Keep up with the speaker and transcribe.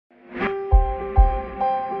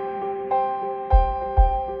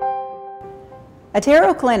A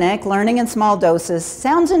Tero clinic learning in small doses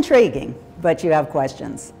sounds intriguing, but you have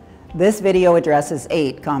questions. This video addresses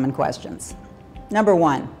 8 common questions. Number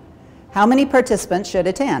 1, how many participants should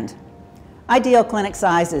attend? Ideal clinic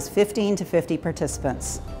size is 15 to 50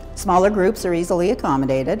 participants. Smaller groups are easily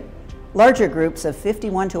accommodated. Larger groups of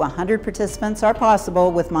 51 to 100 participants are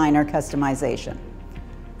possible with minor customization.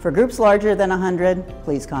 For groups larger than 100,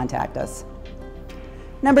 please contact us.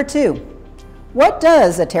 Number 2, what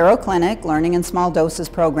does a Tero Clinic Learning in Small Doses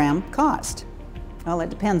program cost? Well, it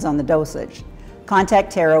depends on the dosage. Contact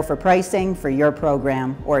Tero for pricing for your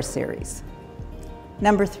program or series.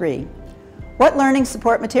 Number 3, what learning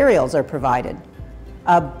support materials are provided?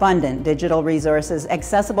 Abundant digital resources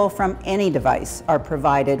accessible from any device are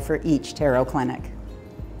provided for each Tero Clinic.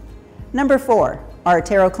 Number 4, are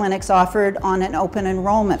Tero Clinics offered on an open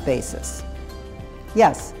enrollment basis?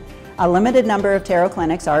 Yes. A limited number of Tero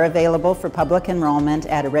Clinics are available for public enrollment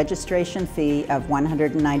at a registration fee of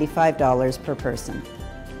 $195 per person.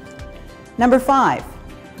 Number 5,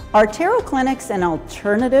 are Tero Clinics an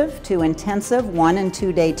alternative to intensive 1- and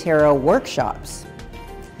 2-day Tero workshops?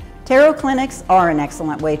 Tero Clinics are an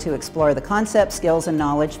excellent way to explore the concepts, skills, and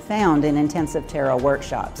knowledge found in intensive Tero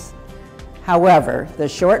workshops. However, the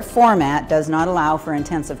short format does not allow for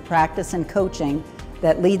intensive practice and coaching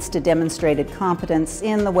that leads to demonstrated competence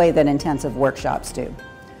in the way that intensive workshops do.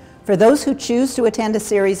 For those who choose to attend a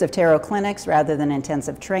series of Tero Clinics rather than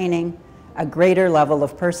intensive training, a greater level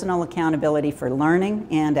of personal accountability for learning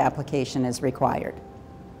and application is required.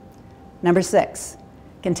 Number 6,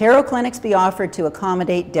 can Tero Clinics be offered to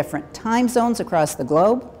accommodate different time zones across the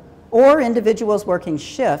globe or individuals working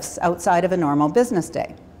shifts outside of a normal business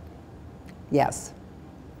day? Yes.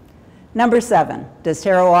 Number 7, does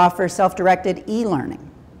Tero offer self-directed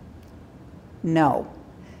e-learning? No.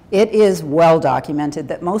 It is well documented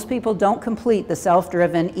that most people don't complete the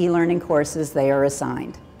self-driven e-learning courses they are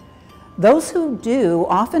assigned. Those who do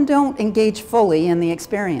often don't engage fully in the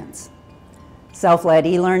experience. Self-led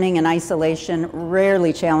e-learning in isolation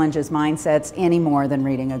rarely challenges mindsets any more than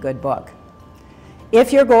reading a good book.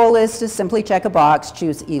 If your goal is to simply check a box,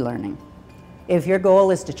 choose e-learning. If your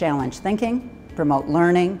goal is to challenge thinking, promote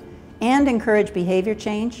learning, and encourage behavior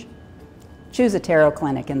change, choose a Tero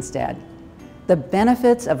Clinic instead. The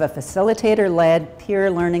benefits of a facilitator-led peer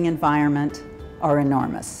learning environment are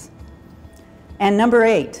enormous. And number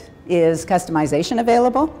 8, is customization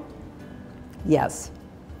available? Yes.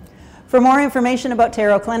 For more information about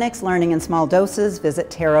Tero Clinics Learning in Small Doses, visit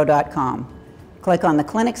tero.com. Click on the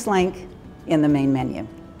Clinics link in the main menu.